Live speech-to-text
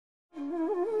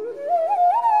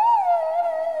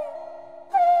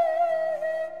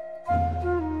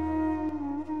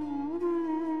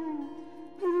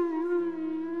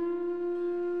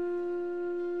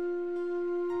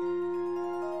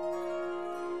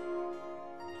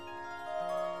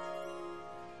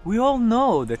We all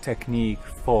know the technique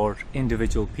for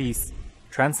individual peace,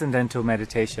 transcendental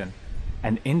meditation,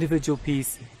 and individual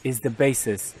peace is the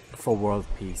basis for world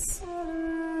peace.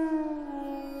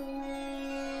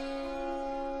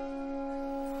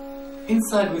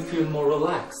 Inside we feel more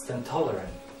relaxed and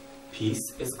tolerant.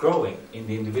 Peace is growing in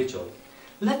the individual.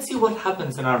 Let's see what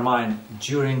happens in our mind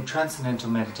during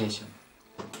transcendental meditation.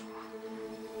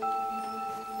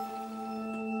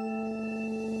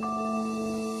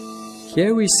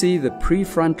 Here we see the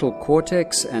prefrontal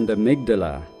cortex and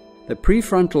amygdala. The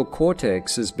prefrontal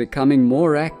cortex is becoming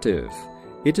more active.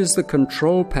 It is the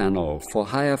control panel for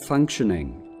higher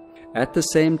functioning. At the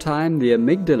same time, the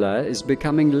amygdala is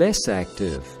becoming less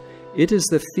active. It is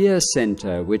the fear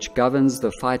center which governs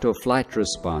the fight or flight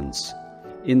response.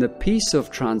 In the peace of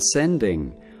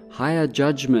transcending, higher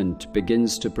judgment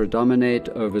begins to predominate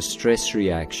over stress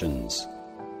reactions.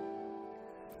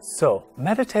 So,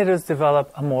 meditators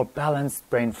develop a more balanced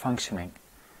brain functioning.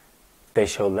 They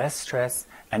show less stress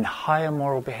and higher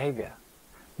moral behavior.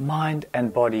 Mind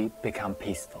and body become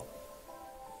peaceful.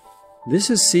 This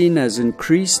is seen as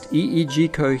increased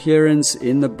EEG coherence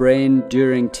in the brain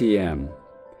during TM.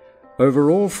 Over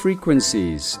all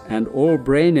frequencies and all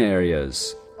brain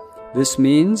areas. This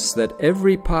means that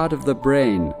every part of the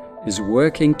brain is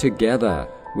working together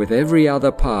with every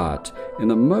other part in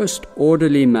the most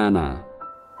orderly manner.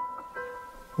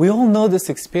 We all know this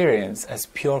experience as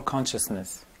pure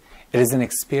consciousness. It is an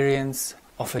experience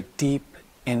of a deep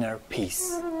inner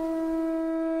peace.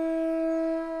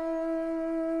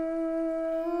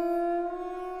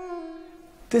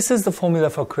 This is the formula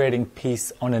for creating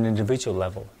peace on an individual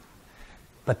level.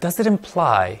 But does it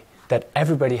imply that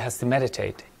everybody has to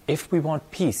meditate if we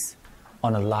want peace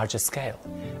on a larger scale?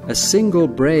 A single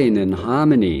brain in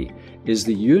harmony is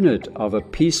the unit of a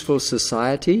peaceful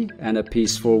society and a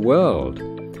peaceful world.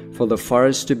 For the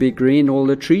forest to be green, all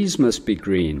the trees must be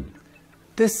green.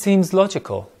 This seems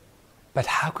logical, but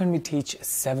how can we teach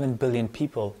 7 billion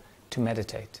people to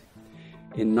meditate?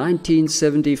 In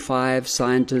 1975,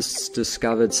 scientists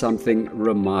discovered something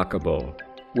remarkable.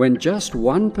 When just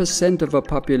 1% of a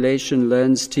population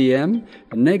learns TM,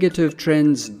 negative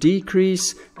trends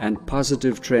decrease and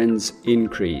positive trends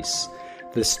increase.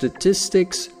 The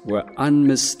statistics were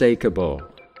unmistakable.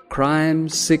 Crime,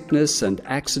 sickness, and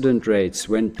accident rates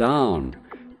went down.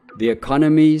 The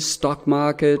economy, stock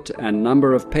market, and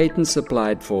number of patents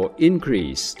applied for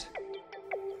increased.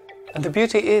 And the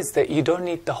beauty is that you don't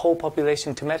need the whole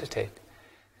population to meditate.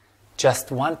 Just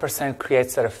 1%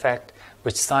 creates that effect,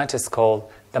 which scientists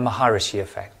call the Maharishi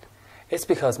Effect. It's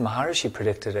because Maharishi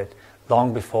predicted it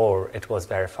long before it was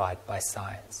verified by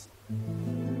science.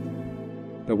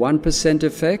 The 1%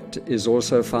 effect is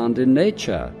also found in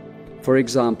nature. For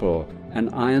example, an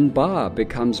iron bar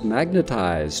becomes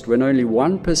magnetized when only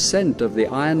 1% of the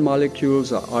iron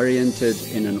molecules are oriented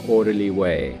in an orderly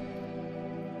way.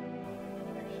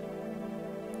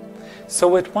 So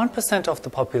with 1% of the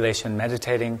population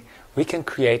meditating, we can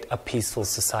create a peaceful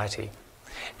society.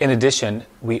 In addition,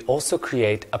 we also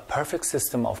create a perfect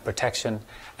system of protection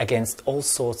against all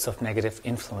sorts of negative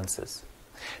influences.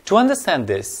 To understand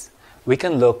this, we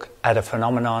can look at a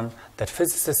phenomenon that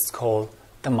physicists call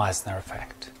the Meissner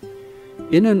effect.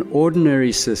 In an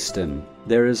ordinary system,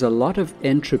 there is a lot of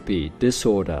entropy,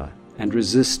 disorder, and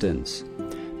resistance.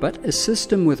 But a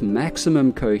system with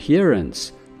maximum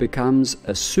coherence becomes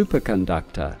a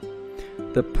superconductor.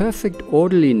 The perfect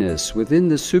orderliness within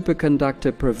the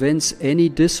superconductor prevents any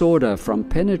disorder from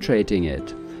penetrating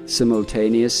it.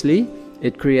 Simultaneously,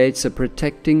 it creates a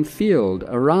protecting field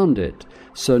around it,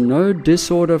 so no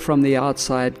disorder from the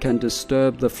outside can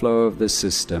disturb the flow of the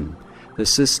system. The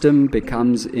system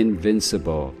becomes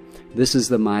invincible. This is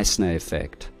the Meissner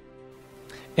effect.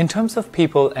 In terms of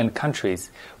people and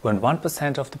countries, when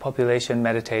 1% of the population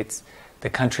meditates, the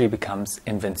country becomes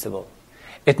invincible.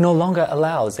 It no longer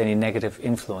allows any negative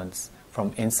influence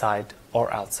from inside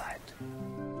or outside.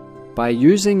 By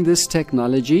using this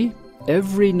technology,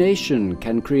 every nation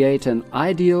can create an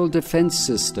ideal defense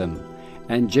system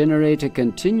and generate a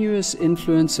continuous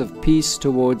influence of peace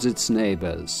towards its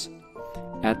neighbors.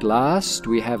 At last,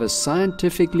 we have a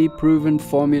scientifically proven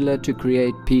formula to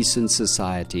create peace in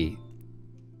society.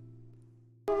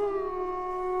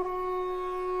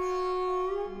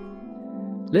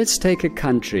 Let's take a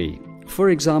country, for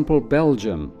example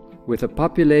Belgium, with a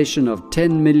population of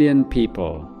 10 million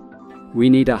people. We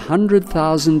need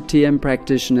 100,000 TM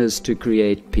practitioners to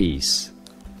create peace.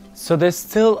 So there's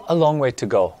still a long way to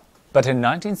go. But in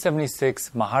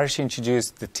 1976, Maharishi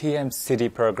introduced the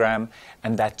tm-sidhis program,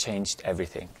 and that changed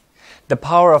everything. The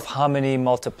power of harmony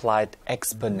multiplied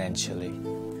exponentially.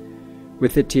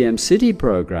 With the tm-sidhis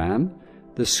program,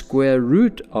 the square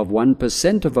root of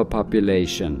 1% of a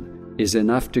population is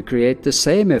enough to create the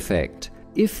same effect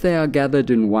if they are gathered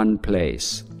in one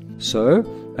place. So,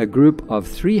 a group of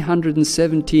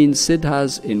 317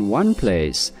 siddhas in one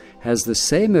place has the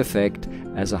same effect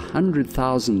as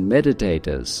 100,000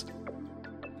 meditators.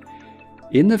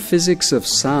 In the physics of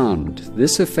sound,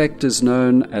 this effect is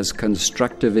known as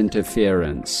constructive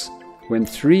interference. When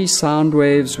three sound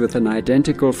waves with an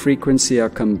identical frequency are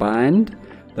combined,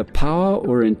 the power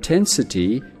or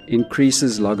intensity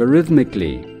increases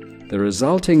logarithmically. The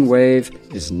resulting wave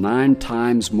is 9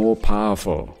 times more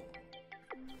powerful.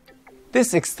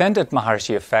 This extended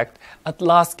Maharishi effect at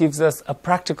last gives us a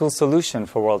practical solution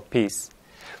for world peace.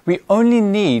 We only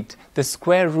need the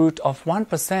square root of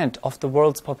 1% of the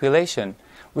world's population,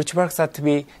 which works out to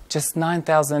be just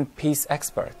 9,000 peace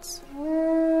experts.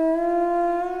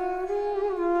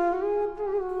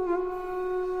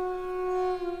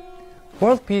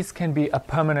 World peace can be a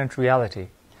permanent reality.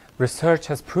 Research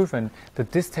has proven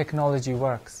that this technology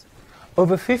works.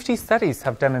 Over 50 studies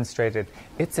have demonstrated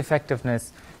its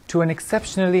effectiveness to an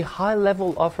exceptionally high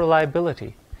level of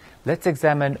reliability. Let's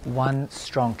examine one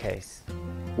strong case.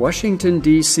 Washington,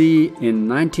 D.C. in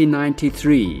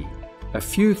 1993, a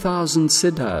few thousand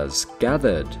siddhas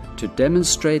gathered to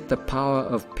demonstrate the power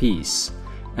of peace,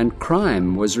 and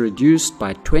crime was reduced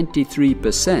by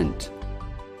 23%.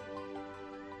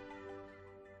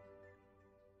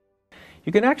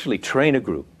 You can actually train a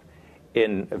group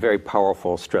in a very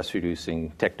powerful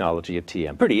stress-reducing technology of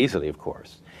TM, pretty easily, of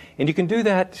course. And you can do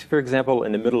that, for example,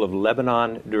 in the middle of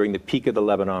Lebanon during the peak of the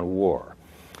Lebanon War.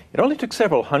 It only took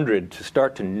several hundred to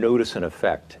start to notice an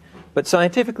effect. But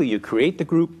scientifically, you create the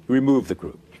group, you remove the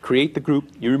group. You create the group,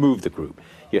 you remove the group.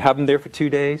 You have them there for 2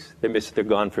 days, they're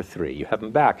gone for 3. You have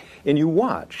them back, and you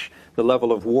watch the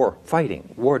level of war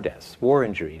fighting, war deaths, war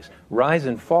injuries, rise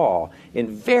and fall in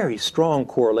very strong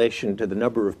correlation to the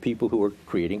number of people who are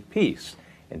creating peace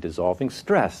and dissolving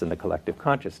stress in the collective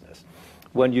consciousness.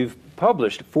 When you've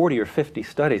published 40 or 50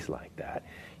 studies like that,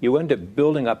 you end up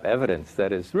building up evidence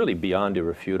that is really beyond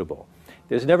irrefutable.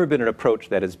 There's never been an approach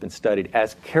that has been studied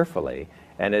as carefully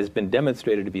and has been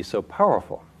demonstrated to be so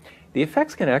powerful. The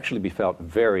effects can actually be felt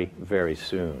very, very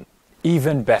soon.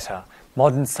 Even better,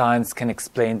 modern science can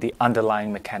explain the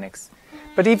underlying mechanics.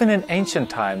 But even in ancient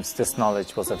times, this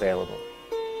knowledge was available.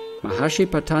 Maharishi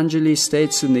Patanjali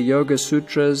states in the Yoga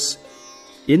Sutras,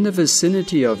 in the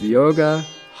vicinity of yoga,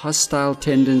 hostile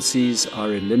tendencies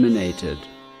are eliminated.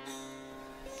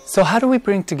 So how do we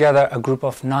bring together a group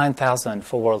of 9,000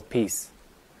 for world peace?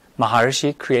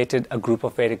 Maharishi created a group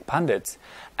of Vedic Pandits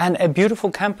and a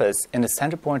beautiful campus in the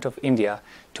center point of India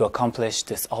to accomplish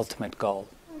this ultimate goal.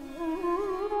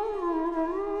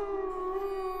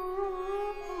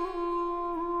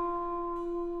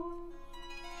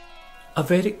 A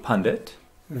Vedic Pandit?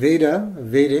 Veda,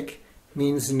 Vedic,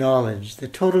 means knowledge, the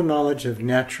total knowledge of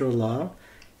natural law,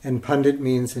 and Pandit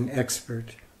means an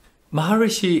expert.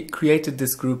 Maharishi created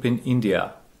this group in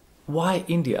India. Why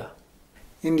India?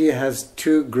 India has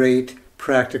 2 great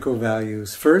practical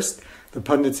values. First, the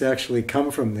Pandits actually come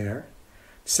from there.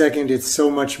 Second, it's so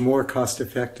much more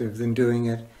cost-effective than doing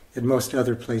it at most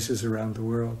other places around the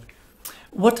world.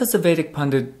 What does a Vedic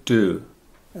Pandit do?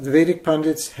 The Vedic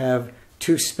Pandits have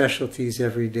 2 specialties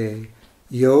every day.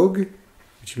 Yoga,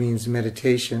 which means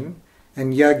meditation,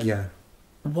 and yagya.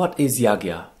 What is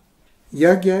yagya?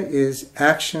 Yagya is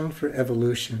action for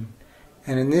evolution.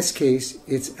 And in this case,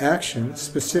 it's action,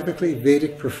 specifically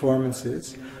Vedic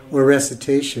performances or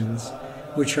recitations,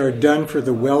 which are done for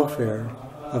the welfare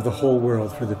of the whole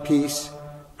world, for the peace,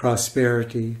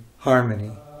 prosperity,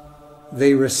 harmony.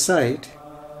 They recite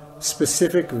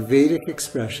specific Vedic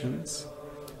expressions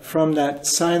from that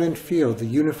silent field, the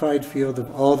unified field of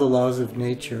all the laws of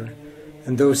nature.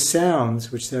 And those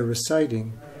sounds which they're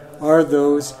reciting are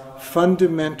those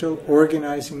fundamental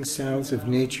organizing sounds of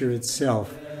nature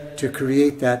itself, to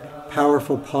create that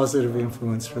powerful positive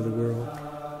influence for the world.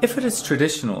 If it is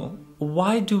traditional,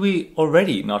 why do we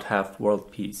already not have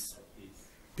world peace?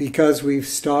 Because we've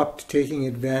stopped taking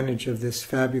advantage of this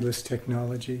fabulous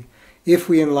technology. If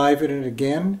we enliven it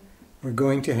again, we're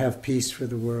going to have peace for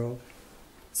the world.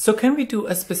 So can we do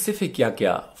a specific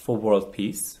yagya for world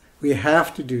peace? We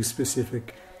have to do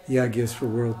specific yagyas for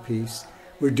world peace.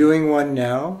 We're doing one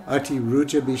now, Ati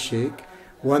Rujabhishek,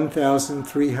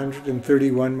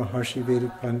 1,331 Maharishi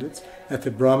Vedic Pandits at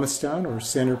the Brahmastan, or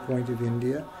center point of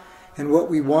India. And what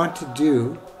we want to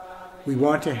do, we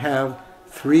want to have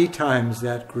 3 times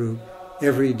that group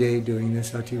every day doing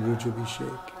this Ati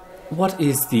Rujabhishek. What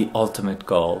is the ultimate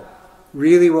goal?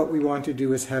 Really what we want to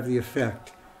do is have the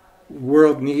effect. The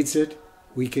world needs it,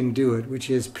 we can do it, which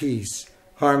is peace,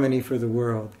 harmony for the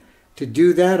world. To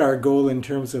do that, our goal in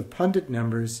terms of pundit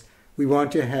numbers, we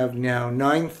want to have now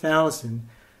 9,000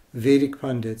 Vedic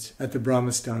pundits at the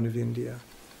Brahmastan of India.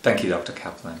 Thank you, Dr.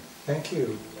 Kaplan. Thank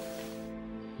you.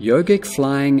 Yogic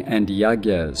flying and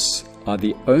yagyas are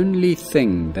the only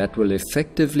thing that will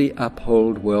effectively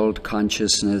uphold world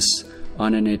consciousness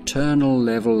on an eternal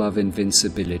level of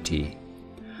invincibility.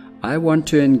 I want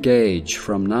to engage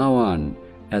from now on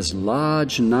as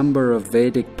large number of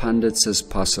Vedic pundits as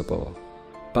possible,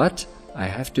 but I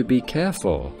have to be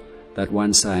careful that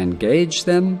once I engage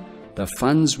them, the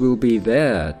funds will be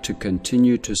there to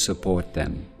continue to support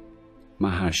them.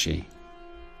 Maharishi.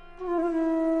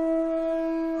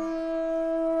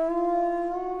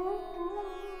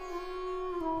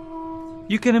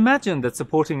 You can imagine that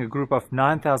supporting a group of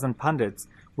 9,000 pundits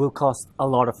will cost a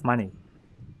lot of money.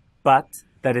 But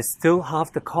that is still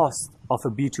half the cost of a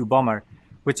B-2 bomber,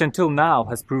 which until now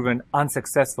has proven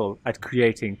unsuccessful at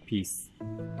creating peace.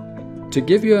 To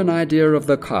give you an idea of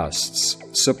the costs,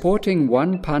 supporting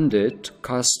one pundit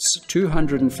costs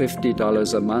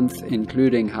 $250 a month,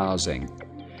 including housing.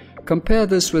 Compare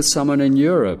this with someone in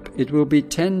Europe, it will be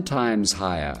 10 times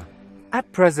higher.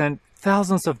 At present,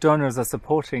 thousands of donors are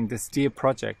supporting this dear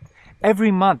project.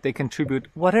 Every month they contribute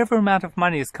whatever amount of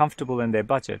money is comfortable in their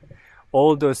budget.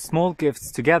 All those small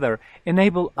gifts together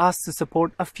enable us to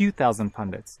support a few thousand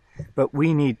pundits. But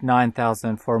we need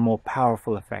 9,000 for a more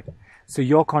powerful effect. So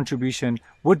your contribution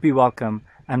would be welcome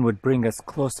and would bring us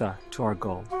closer to our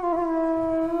goal.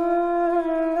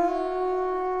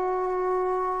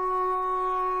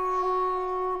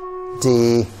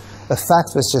 The effect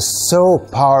was just so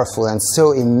powerful and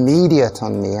so immediate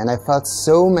on me, and I felt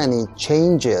so many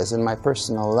changes in my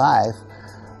personal life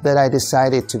that I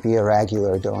decided to be a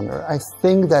regular donor. I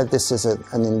think that this is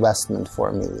an investment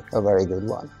for me, a very good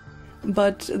one.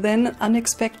 But then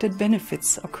unexpected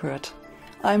benefits occurred.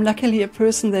 I'm luckily a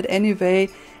person that anyway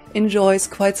enjoys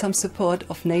quite some support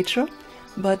of nature,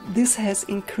 but this has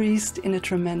increased in a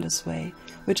tremendous way,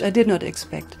 which I did not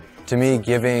expect. To me,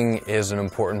 giving is an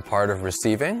important part of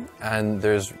receiving, and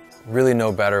there's really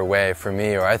no better way for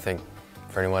me, or I think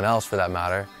for anyone else for that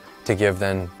matter, to give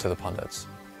than to the pundits.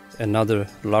 Another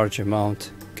large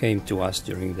amount came to us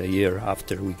during the year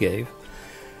after we gave,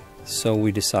 so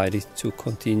we decided to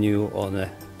continue on a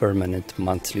permanent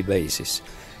monthly basis.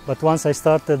 But once I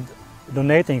started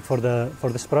donating for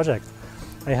this project,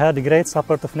 I had a great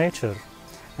support of nature,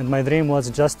 and my dream was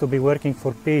just to be working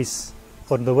for peace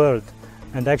for the world.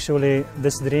 And actually,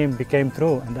 this dream became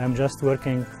true, and I'm just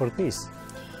working for peace.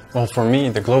 Well, for me,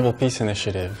 the Global Peace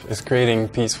Initiative is creating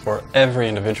peace for every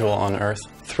individual on Earth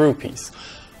through peace.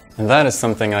 And that is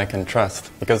something I can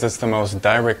trust, because it's the most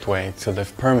direct way to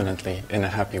live permanently in a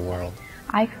happy world.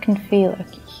 I can feel a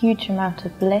huge amount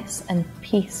of bliss and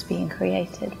peace being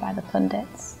created by the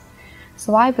pundits.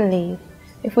 So I believe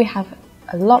if we have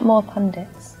a lot more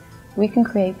pundits, we can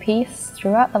create peace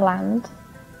throughout the land,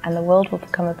 and the world will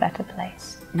become a better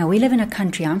place. Now, we live in a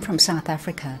country, I'm from South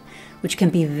Africa, which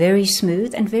can be very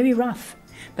smooth and very rough.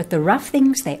 But the rough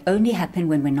things, they only happen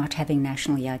when we're not having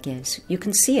national yagyas. You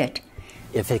can see it.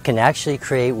 If it can actually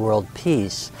create world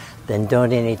peace, then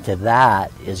donating to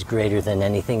that is greater than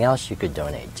anything else you could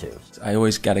donate to. I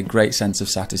always get a great sense of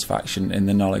satisfaction in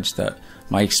the knowledge that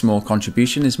my small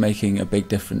contribution is making a big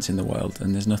difference in the world,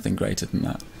 and there's nothing greater than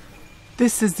that.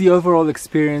 This is the overall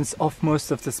experience of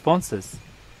most of the sponsors.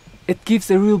 It gives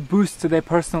a real boost to their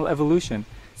personal evolution.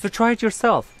 So try it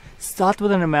yourself. Start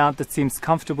with an amount that seems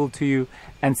comfortable to you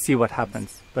and see what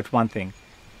happens. But one thing,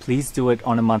 please do it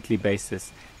on a monthly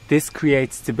basis. This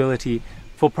creates stability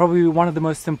for probably one of the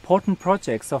most important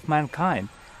projects of mankind.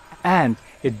 And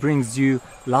it brings you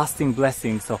lasting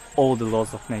blessings of all the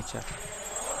laws of nature.